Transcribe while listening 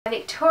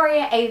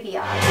Victoria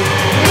Aveyard.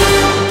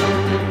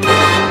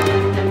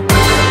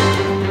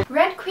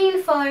 Red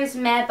Queen follows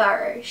Mare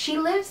Burrow. She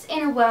lives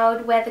in a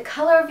world where the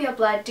colour of your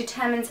blood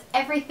determines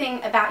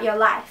everything about your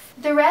life.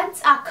 The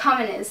Reds are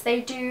commoners.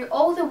 They do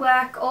all the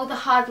work, all the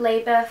hard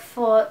labour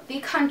for the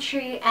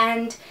country,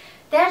 and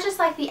they're just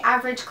like the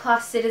average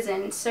class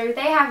citizen. So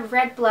they have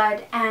red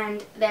blood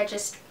and they're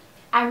just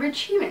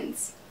average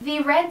humans. The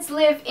Reds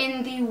live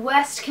in the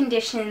worst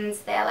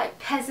conditions. They're like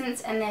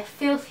peasants and they're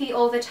filthy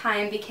all the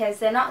time because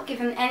they're not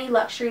given any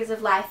luxuries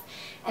of life,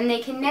 and they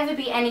can never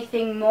be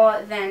anything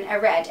more than a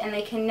Red, and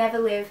they can never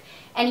live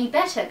any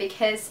better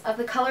because of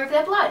the colour of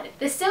their blood.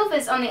 The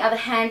Silvers, on the other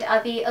hand,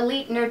 are the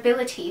elite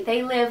nobility.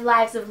 They live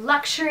lives of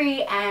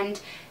luxury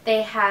and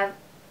they have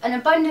an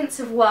abundance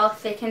of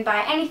wealth. They can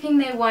buy anything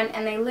they want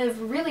and they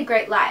live really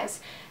great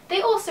lives.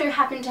 They also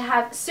happen to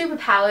have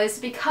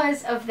superpowers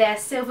because of their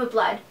silver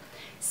blood.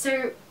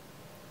 So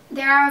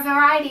there are a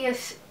variety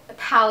of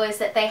powers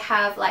that they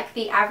have, like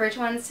the average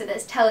ones. So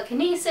there's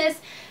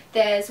telekinesis,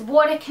 there's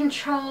water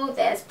control,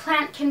 there's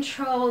plant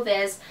control,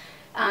 there's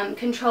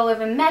control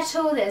over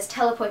metal, there's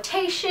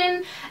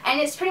teleportation, and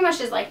it's pretty much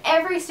just like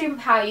every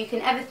superpower you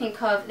can ever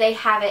think of, they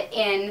have it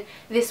in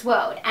this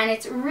world, and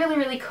it's really,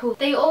 really cool.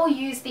 They all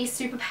use these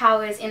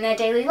superpowers in their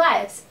daily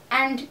lives,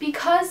 and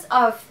because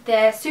of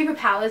their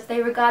superpowers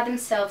they regard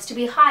themselves to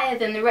be higher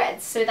than the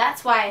Reds. So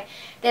that's why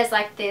there's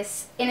like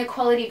this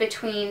inequality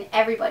between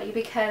everybody,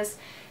 because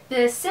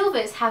the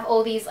Silvers have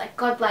all these like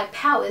godlike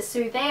powers,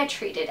 so they are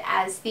treated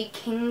as the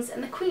kings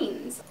and the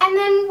queens. And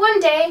then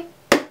one day,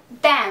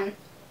 bam!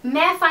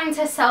 Mare finds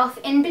herself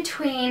in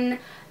between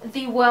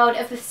the world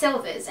of the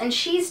Silvers, and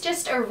she's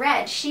just a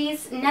Red.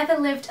 She's never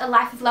lived a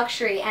life of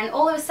luxury, and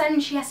all of a sudden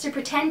she has to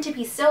pretend to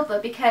be Silver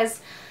because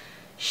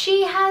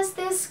she has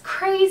this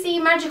crazy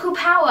magical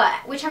power,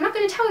 which I'm not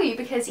going to tell you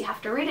because you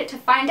have to read it to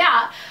find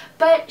out,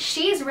 but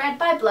she's Red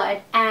by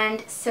blood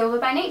and Silver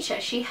by nature.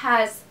 She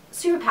has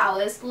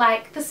superpowers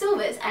like the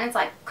Silvers, and it's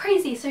like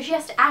crazy, so she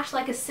has to act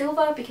like a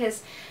Silver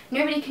because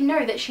nobody can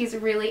know that she's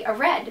really a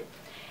Red.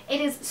 It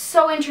is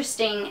so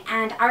interesting,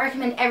 and I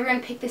recommend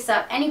everyone pick this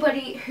up.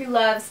 Anybody who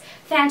loves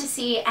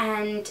fantasy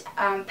and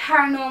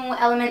paranormal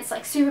elements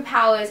like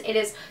superpowers, it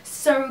is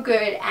so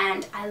good,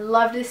 and I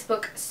loved this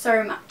book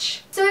so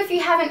much. So if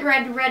you haven't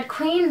read Red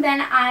Queen,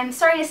 then I'm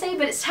sorry to say,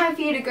 but it's time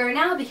for you to go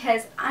now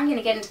because I'm going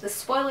to get into the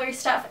spoilery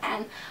stuff,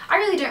 and I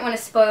really don't want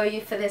to spoil you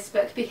for this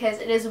book because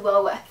it is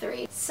well worth the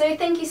read. So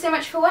thank you so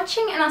much for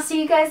watching, and I'll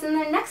see you guys in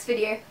the next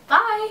video.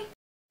 Bye!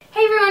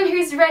 Hey everyone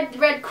who's read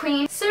Red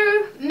Queen.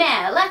 So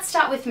Mare, let's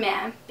start with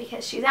Mare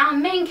because she's our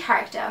main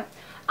character.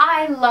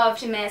 I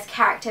loved Mare's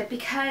character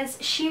because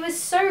she was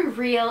so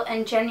real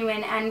and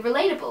genuine and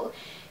relatable.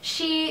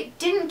 She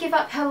didn't give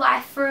up her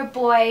life for a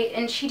boy,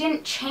 and she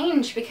didn't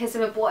change because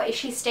of a boy.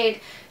 She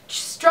stayed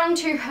strong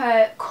to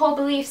her core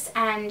beliefs,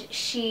 and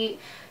she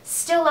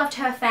still loved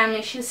her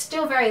family. She was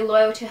still very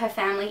loyal to her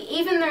family,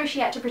 even though she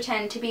had to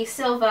pretend to be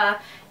Silver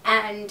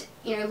and,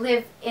 you know,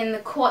 live in the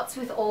courts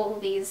with all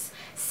these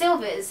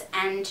Silvers,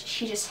 and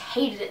she just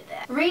hated it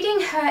there.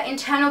 Reading her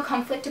internal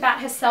conflict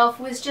about herself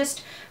was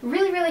just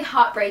really, really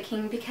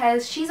heartbreaking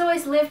because she's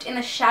always lived in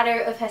the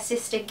shadow of her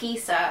sister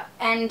Gisa,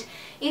 and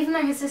even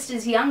though her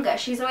sister's younger,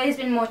 she's always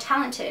been more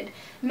talented.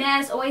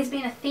 Mare's always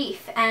been a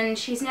thief, and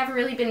she's never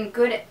really been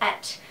good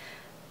at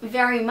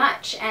very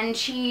much, and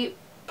she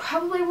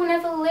probably will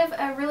never live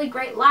a really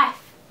great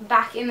life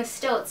back in the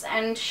stilts,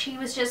 and she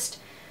was just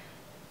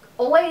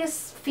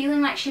always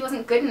feeling like she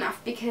wasn't good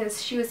enough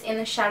because she was in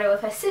the shadow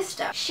of her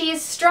sister. She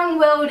is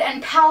strong-willed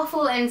and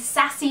powerful and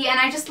sassy, and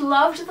I just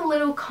loved the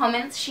little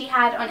comments she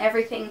had on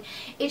everything.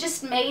 It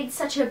just made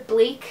such a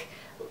bleak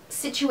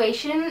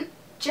situation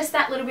just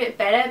that little bit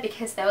better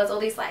because there was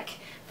all these like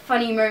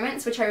funny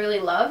moments which I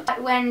really loved.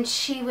 When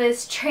she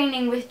was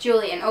training with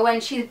Julian, or when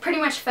she pretty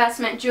much first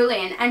met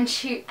Julian, and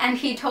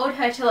he told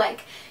her to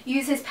like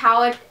use his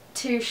power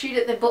to shoot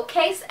at the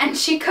bookcase, and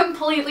she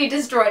completely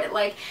destroyed it,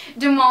 like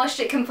demolished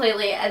it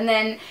completely, and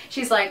then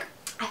she's like,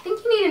 I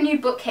think you need a new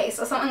bookcase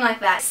or something like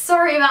that.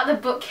 Sorry about the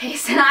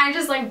bookcase, and I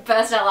just like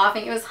burst out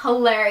laughing. It was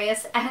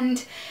hilarious.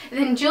 And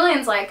then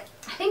Julian's like,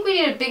 I think we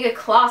need a bigger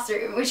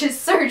classroom, which is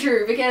so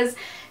true because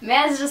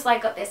Mare's just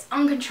like got this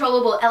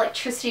uncontrollable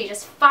electricity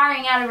just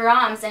firing out of her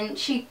arms, and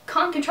she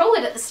can't control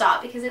it at the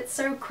start because it's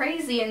so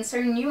crazy and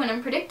so new and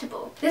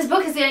unpredictable. This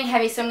book is getting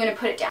heavy, so I'm going to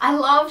put it down. I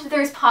loved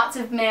those parts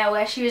of Mare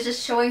where she was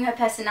just showing her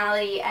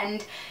personality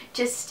and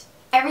just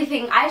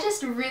everything. I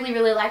just really,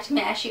 really liked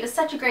Mare. She was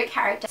such a great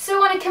character.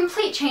 So on a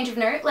complete change of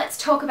note, let's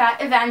talk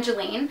about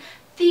Evangeline,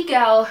 the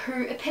girl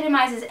who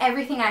epitomizes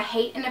everything I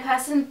hate in a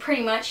person,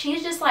 pretty much.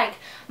 She's just like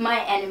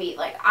my enemy.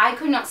 Like, I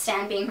could not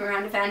stand being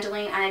around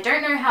Evangeline, and I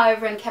don't know how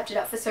everyone kept it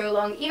up for so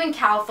long. Even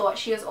Cal thought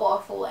she was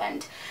awful,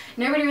 and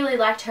nobody really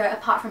liked her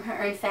apart from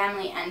her own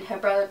family and her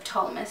brother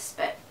Ptolemus,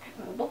 but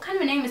what kind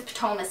of a name is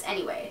Ptolemus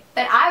anyway?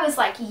 But I was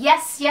like,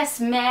 yes, yes,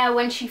 Mare,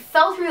 when she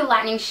fell through the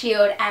lightning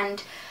shield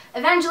and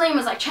Evangeline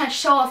was like trying to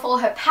show off all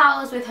her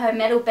powers with her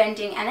metal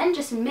bending, and then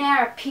just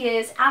Mare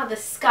appears out of the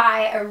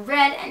sky, a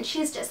red, and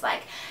she's just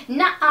like,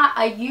 "Nah,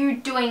 are you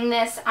doing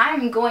this?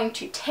 I'm going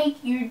to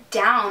take you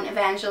down,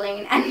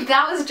 Evangeline." And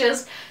that was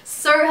just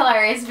so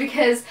hilarious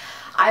because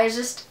I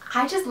just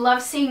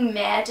love seeing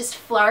Mare just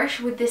flourish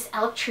with this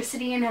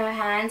electricity in her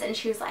hands, and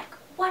she was like,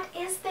 "What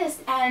is this?"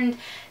 And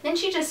then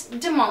she just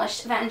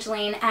demolished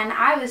Evangeline, and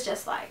I was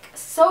just like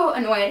so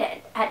annoyed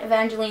at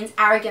Evangeline's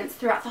arrogance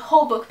throughout the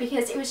whole book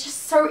because it was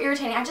just so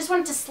irritating. I just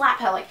wanted to slap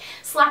her, like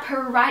slap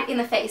her right in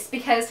the face,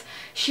 because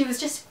she was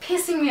just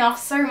pissing me off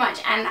so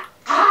much. And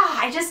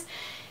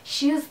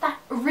she was that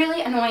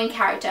really annoying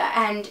character,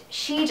 and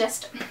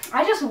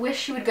I just wish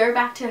she would go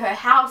back to her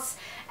house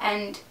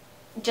and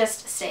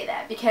just stay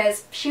there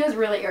because she was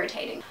really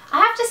irritating. I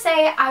have to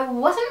say I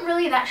wasn't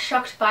really that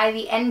shocked by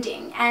the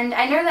ending, and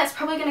I know that's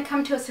probably going to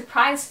come to a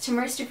surprise to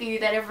most of you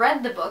that have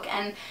read the book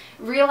and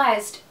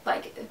realized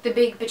like the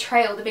big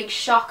betrayal, the big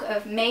shock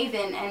of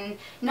Maven and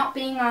not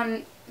being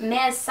on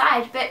Mare's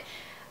side, but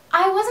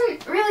I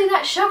wasn't really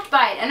that shocked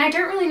by it, and I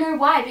don't really know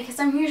why, because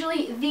I'm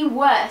usually the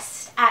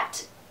worst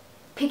at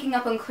picking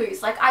up on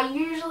clues. Like, I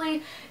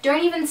usually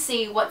don't even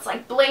see what's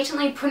like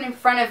blatantly put in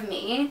front of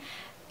me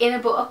in a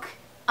book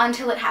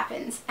until it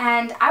happens,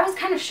 and I was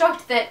kind of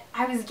shocked that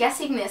I was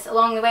guessing this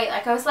along the way.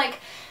 Like, I was like,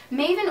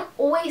 Maven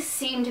always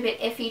seemed a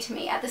bit iffy to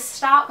me. At the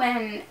start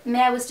when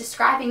Mare was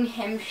describing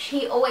him,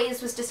 he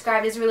always was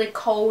described as really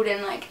cold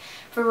and like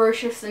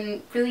ferocious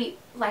and really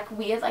like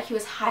weird, like he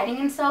was hiding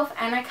himself,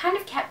 and I kind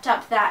of kept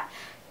up that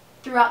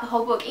throughout the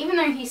whole book, even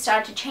though he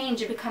started to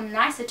change and become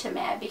nicer to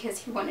Mare because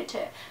he wanted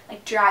to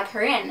like drag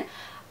her in.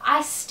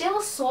 I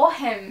still saw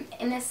him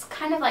in this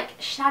kind of like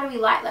shadowy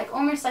light, like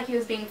almost like he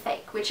was being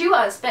fake, which he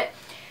was, but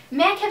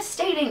Mare kept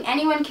stating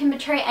anyone can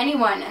betray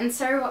anyone, and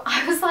so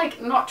I was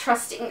like not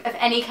trusting of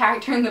any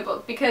character in the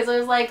book because I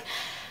was like,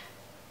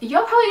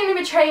 you're probably going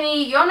to betray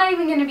me, you're not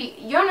even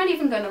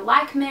going to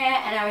like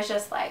Mare, and I was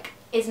just like,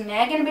 is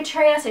Mare going to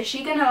betray us? Is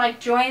she going to like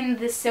join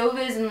the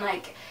Silvers and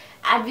like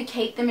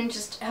advocate them and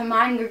just her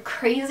mind go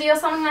crazy or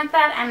something like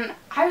that? And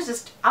I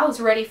was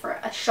ready for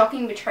a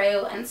shocking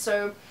betrayal, and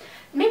so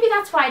maybe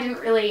that's why I didn't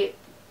really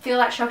feel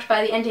that shocked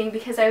by the ending,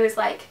 because I was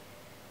like,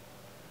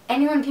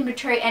 anyone can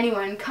betray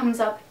anyone comes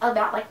up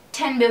about like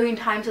 10 billion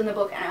times in the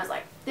book, and I was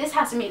like, this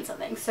has to mean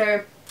something.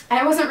 So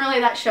I wasn't really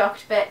that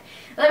shocked, but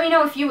let me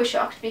know if you were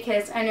shocked,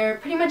 because I know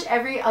pretty much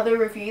every other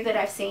review that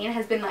I've seen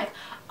has been like,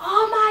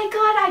 oh my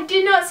god, I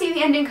did not see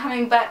the ending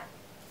coming. But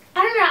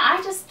I don't know,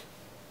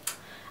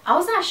 I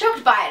wasn't that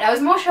shocked by it. I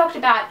was more shocked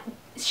about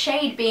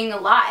Shade being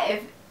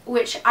alive,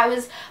 which I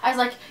was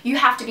like, you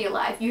have to be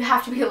alive, you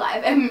have to be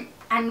alive.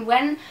 And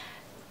when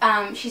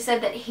she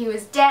said that he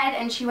was dead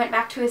and she went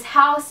back to his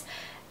house,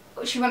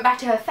 she went back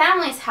to her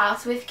family's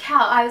house with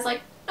Cal, I was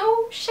like,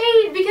 no,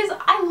 Shade, because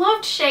I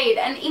loved Shade,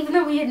 and even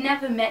though we had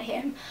never met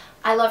him,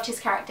 I loved his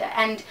character.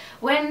 And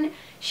when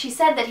she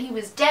said that he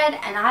was dead,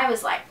 and I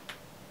was like,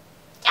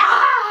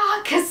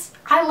 ah, because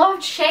I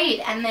loved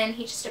Shade, and then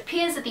he just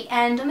appears at the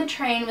end on the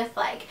train with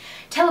like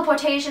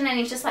teleportation, and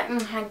he's just like,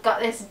 I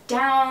got this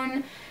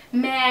down,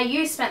 Mare,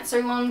 you spent so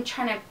long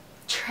trying to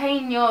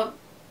train your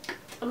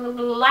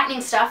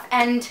lightning stuff,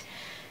 and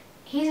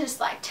he's just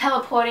like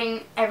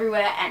teleporting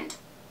everywhere, and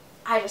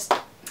I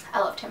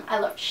loved him. I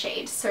loved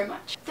Shade so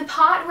much. The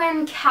part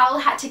when Cal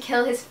had to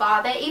kill his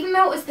father, even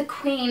though it was the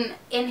queen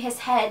in his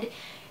head,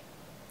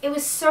 it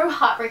was so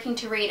heartbreaking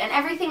to read, and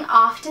everything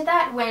after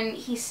that when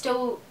he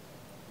still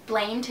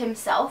blamed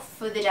himself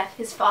for the death of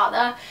his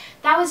father,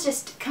 that was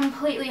just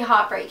completely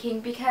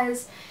heartbreaking,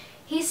 because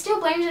he still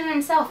blamed it on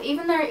himself.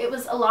 Even though it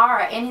was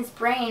Alara in his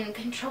brain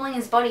controlling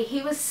his body,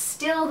 he was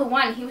still the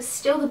one, he was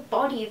still the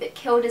body that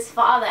killed his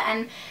father,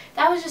 and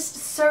that was just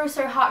so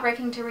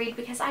heartbreaking to read,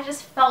 because I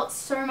just felt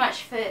so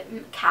much for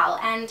Cal.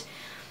 And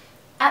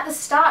at the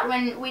start,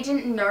 when we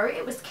didn't know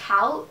it was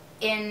Cal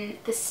in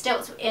the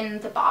stilts in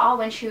the bar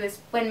when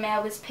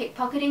Mare was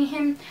pickpocketing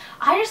him,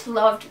 I just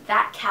loved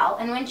that Cal.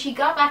 And when she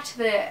got back to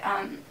the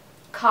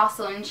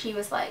castle and she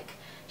was like,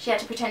 she had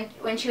to pretend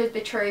when she was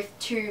betrothed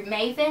to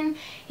Maven,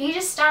 he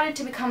just started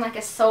to become like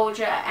a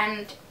soldier,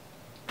 and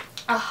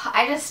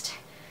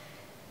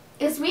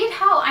it's weird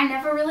how I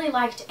never really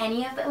liked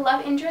any of the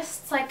love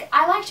interests. Like,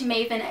 I liked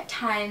Maven at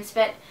times,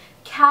 but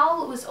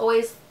Cal was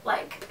always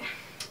like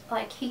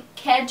he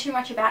cared too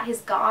much about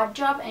his guard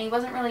job, and he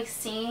wasn't really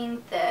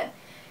seeing the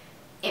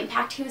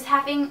impact he was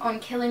having on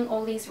killing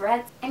all these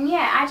Reds. And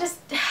yeah,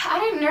 I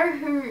don't know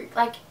who,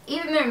 like,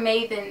 even though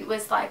Maven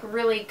was like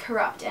really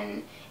corrupt,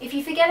 and if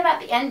you forget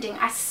about the ending,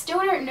 I still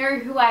don't know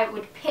who I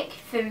would pick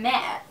for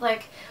Mare.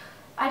 Like,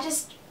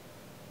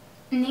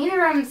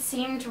 neither of them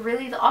seemed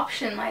really the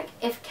option. Like,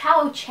 if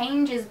Cal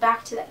changes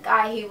back to that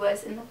guy he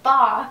was in the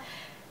bar,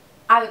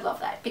 I would love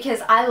that,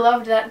 because I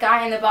loved that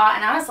guy in the bar,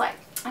 and I was like,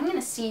 I'm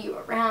gonna see you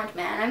around,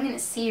 man, I'm gonna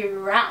see you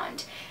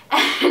around.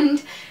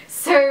 And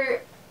so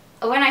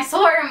when I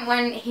saw him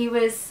when he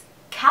was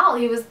Cal,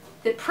 he was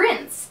the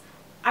prince,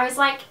 I was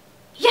like,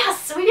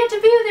 yes, we get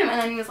to be with him. And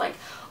then he was like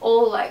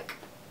all like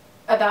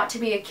about to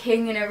be a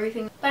king and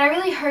everything. But I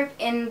really hope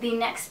in the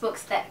next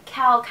books that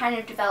Cal kind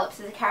of develops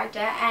as a character,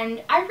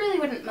 and I really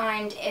wouldn't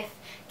mind if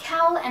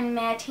Cal and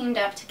Mare teamed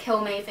up to kill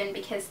Maven,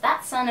 because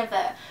that son of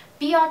a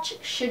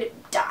biatch should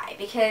die,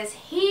 because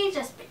he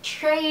just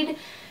betrayed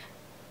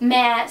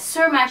Mare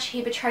so much.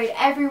 He betrayed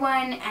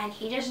everyone, and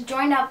he just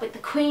joined up with the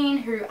Queen,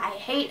 who I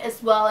hate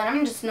as well, and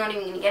I'm just not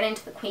even going to get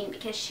into the Queen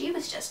because she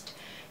was just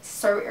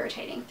so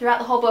irritating. Throughout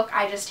the whole book,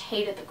 I just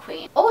hated the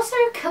Queen. Also,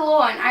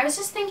 Kalorn, I was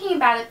just thinking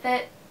about it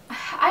that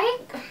I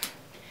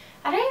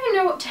don't even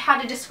know how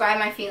to describe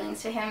my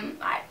feelings to him.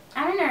 I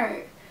don't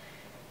know.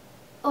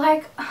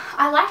 Like,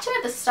 I liked him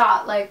at the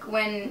start, like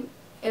when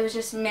it was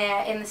just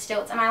Mare in the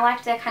stilts, and I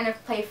liked their kind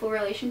of playful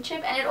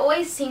relationship, and it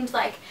always seemed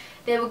like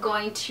they were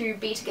going to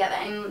be together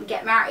and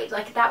get married.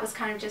 Like, that was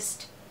kind of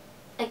just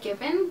a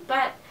given,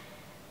 but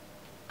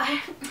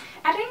I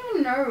don't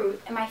even know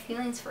my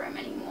feelings for him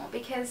anymore,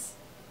 because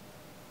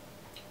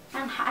I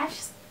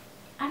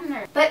don't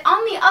know. But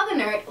on the other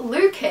note,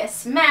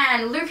 Lucas,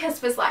 man,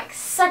 Lucas was like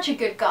such a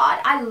good guard.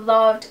 I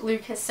loved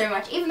Lucas so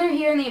much. Even though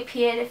he only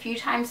appeared a few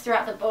times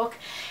throughout the book,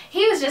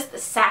 he was just the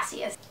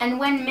sassiest. And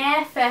when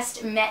Mare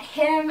first met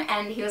him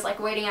and he was like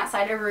waiting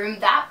outside a room,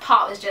 that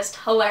part was just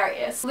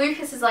hilarious.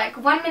 Lucas is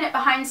like, 1 minute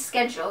behind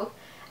schedule.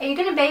 Are you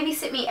gonna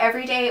babysit me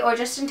every day or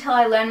just until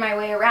I learn my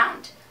way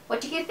around?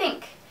 What do you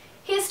think?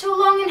 Here's to a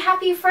long and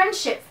happy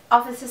friendship,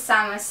 Officer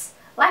Samus.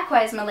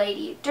 Likewise,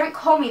 milady. Don't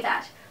call me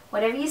that.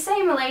 Whatever you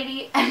say,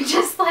 milady. And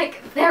just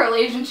like, their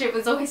relationship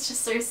was always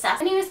just so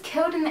sassy. When he was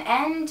killed in the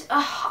end,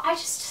 I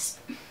was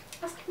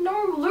like,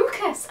 no,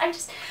 Lucas.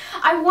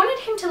 I wanted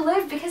him to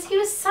live because he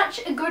was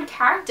such a good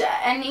character,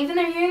 and even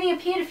though he only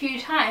appeared a few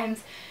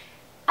times,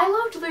 I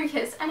loved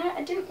Lucas and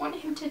I didn't want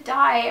him to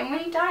die, and when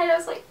he died I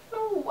was like,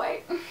 no,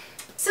 wait.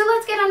 So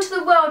let's get on to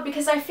the world,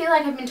 because I feel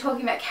like I've been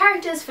talking about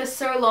characters for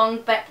so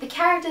long, but the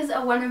characters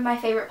are one of my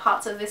favourite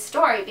parts of this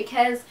story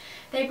because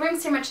they bring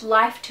so much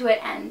life to it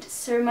and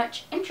so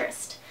much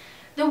interest.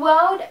 The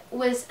world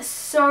was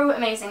so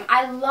amazing.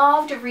 I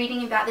loved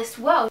reading about this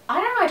world.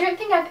 I don't know, I don't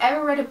think I've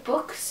ever read a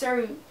book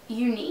so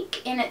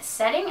unique in its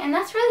setting, and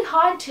that's really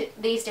hard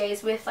these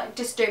days with like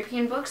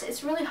dystopian books.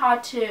 It's really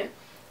hard to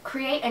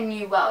create a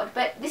new world,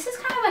 but this is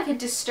kind of like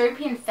a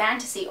dystopian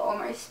fantasy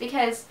almost,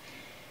 because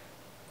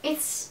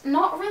it's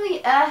not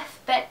really Earth,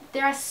 but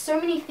there are so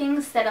many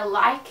things that are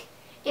like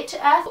it to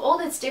Earth. All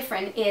that's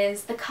different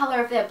is the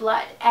colour of their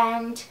blood,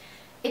 and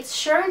it's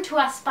shown to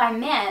us by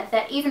Mare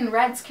that even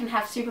Reds can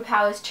have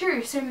superpowers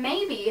too, so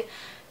maybe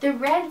the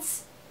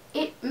Reds,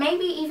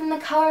 maybe even the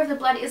colour of the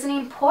blood isn't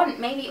important.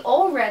 Maybe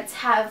all Reds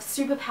have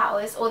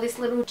superpowers or this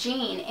little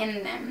gene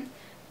in them,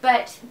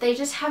 but they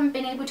just haven't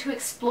been able to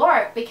explore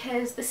it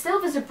because the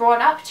Silvers are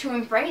brought up to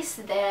embrace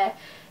their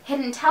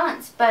hidden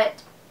talents,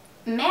 but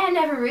Mare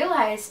never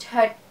realised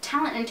her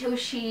talent until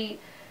she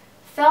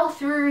fell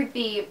through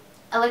the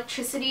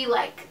electricity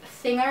like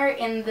thinger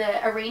in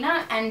the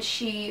arena, and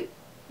she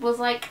was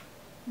like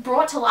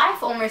brought to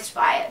life almost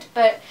by it.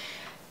 But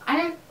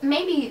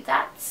maybe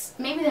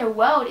their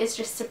world is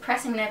just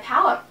suppressing their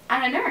power. I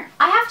don't know.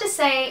 I have to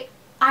say,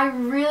 I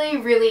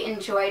really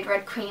enjoyed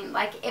Red Queen.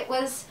 Like, it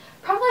was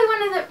probably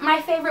one of my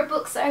favourite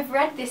books I've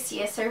read this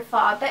year so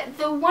far, but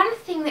the one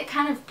thing that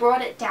kind of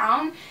brought it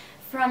down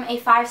from a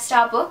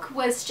 5-star book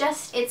was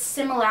just its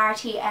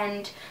similarity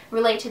and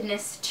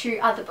relatedness to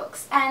other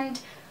books.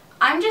 And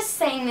I'm just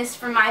saying this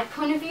from my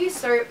point of view,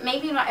 so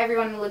maybe not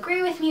everyone will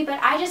agree with me, but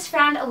I just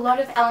found a lot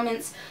of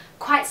elements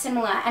quite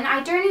similar, and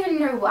I don't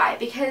even know why,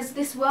 because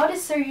this world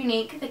is so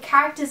unique, the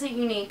characters are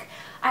unique.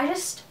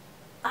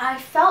 I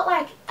felt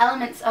like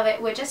elements of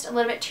it were just a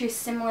little bit too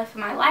similar for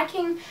my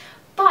liking,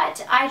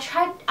 but I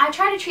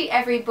try to treat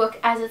every book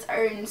as its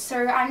own,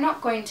 so I'm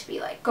not going to be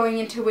like going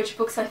into which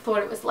books I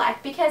thought it was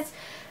like, because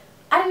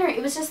I don't know,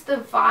 it was just the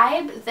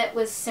vibe that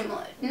was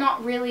similar,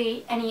 not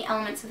really any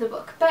elements of the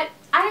book. But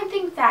I don't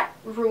think that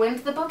ruined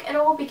the book at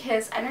all,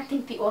 because I don't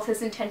think the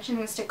author's intention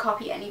was to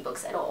copy any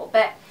books at all,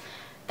 but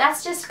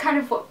that's just kind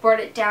of what brought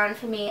it down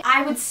for me.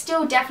 I would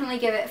still definitely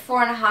give it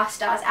 4.5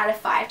 stars out of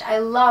 5. I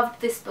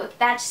loved this book.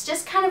 That's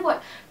just kind of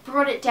what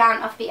brought it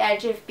down off the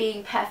edge of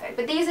being perfect.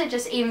 But these are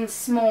just even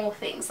small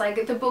things.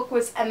 Like, the book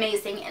was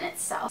amazing in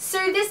itself. So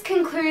this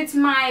concludes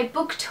my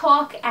book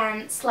talk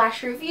and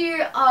 /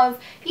 review of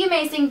the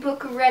amazing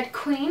book Red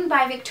Queen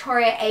by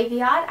Victoria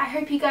Aveyard. I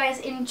hope you guys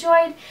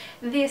enjoyed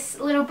this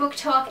little book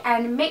talk,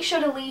 and make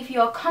sure to leave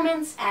your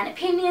comments and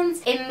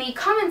opinions in the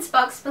comments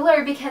box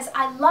below, because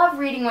I love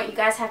reading what you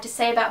guys have to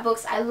say about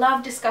books. I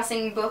love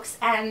discussing books,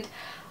 and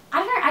I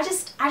don't know,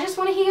 I just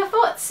want to hear your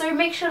thoughts, so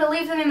make sure to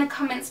leave them in the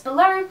comments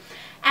below,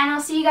 and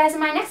I'll see you guys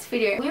in my next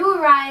video. We will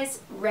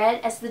rise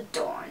red as the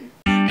dawn.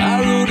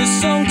 I wrote a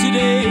song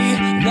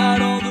today,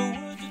 not all the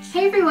words.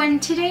 Hey everyone,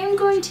 today I'm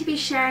going to be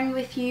sharing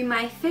with you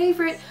my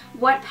favourite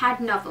Wattpad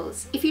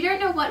novels. If you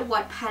don't know what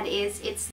Wattpad is, it's